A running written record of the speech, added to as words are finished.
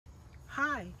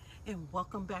Hi, and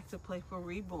welcome back to Play for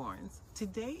Reborns.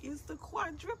 Today is the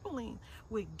quadrupling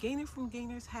with Gainer from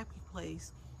Gainer's Happy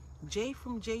Place, Jay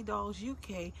from J Dolls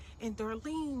UK, and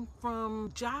Darlene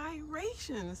from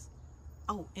Gyrations.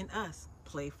 Oh, and us,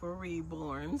 Play for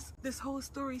Reborns. This whole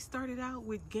story started out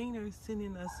with Gainer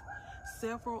sending us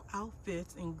several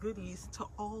outfits and goodies to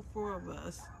all four of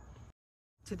us.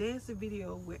 Today is a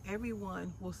video where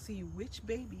everyone will see which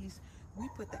babies we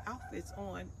put the outfits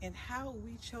on and how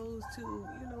we chose to,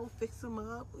 fix them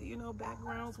up,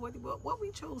 backgrounds, what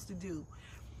we chose to do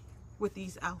with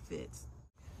these outfits.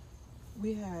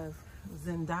 We have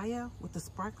Zendaya with the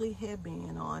sparkly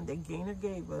headband on that Gainer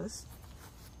gave us.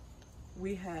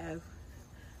 We have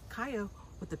Kaya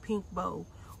with the pink bow.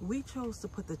 We chose to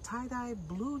put the tie-dye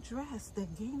blue dress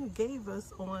that Gainer gave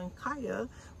us on Kaya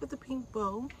with the pink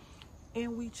bow.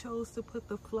 And we chose to put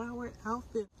the flowered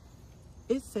outfit.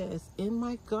 It says, "In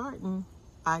my garden,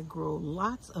 I grow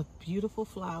lots of beautiful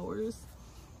flowers."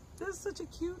 This is such a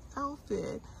cute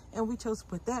outfit. And we chose to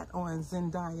put that on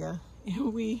Zendaya.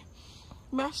 And we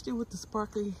matched it with the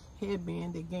sparkly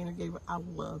headband that Gainer gave her. I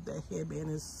love that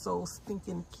headband. It's so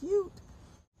stinking cute.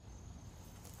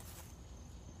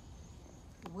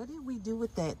 What did we do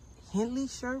with that Henley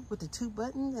shirt with the 2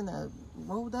 buttons and the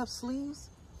rolled up sleeves?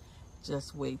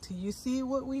 Just wait till you see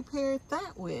what we paired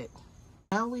that with.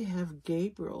 Now we have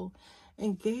Gabriel,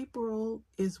 and Gabriel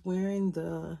is wearing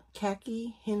the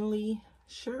khaki Henley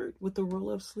shirt with the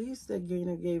roll-up sleeves that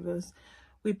Gainer gave us.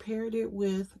 We paired it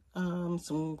with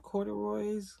some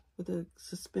corduroys with the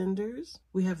suspenders.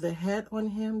 We have the hat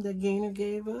on him that Gainer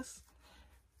gave us.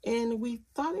 And we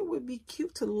thought it would be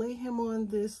cute to lay him on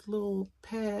this little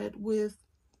pad with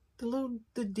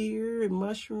the deer and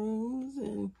mushrooms.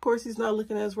 And of course he's not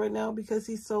looking at us right now because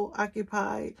he's so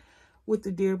occupied with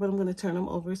the deer, but I'm going to turn him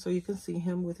over so you can see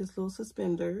him with his little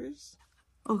suspenders.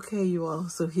 Okay, you all,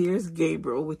 so here's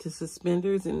Gabriel with his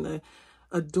suspenders and the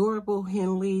adorable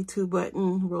Henley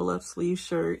 2-button roll-up sleeve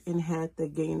shirt and hat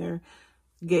that Gainer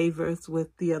gave us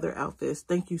with the other outfits.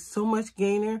 Thank you so much,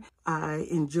 Gainer. I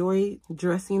enjoyed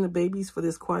dressing the babies for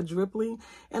this quadrupling,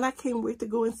 and I can't wait to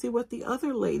go and see what the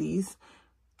other ladies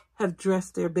have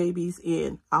dressed their babies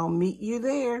in. I'll meet you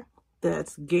there.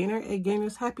 That's Gainer at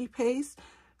Gainer's Happy Place,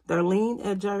 Darlene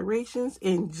at Gyrations,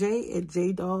 and Jay at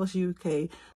J Dolls UK.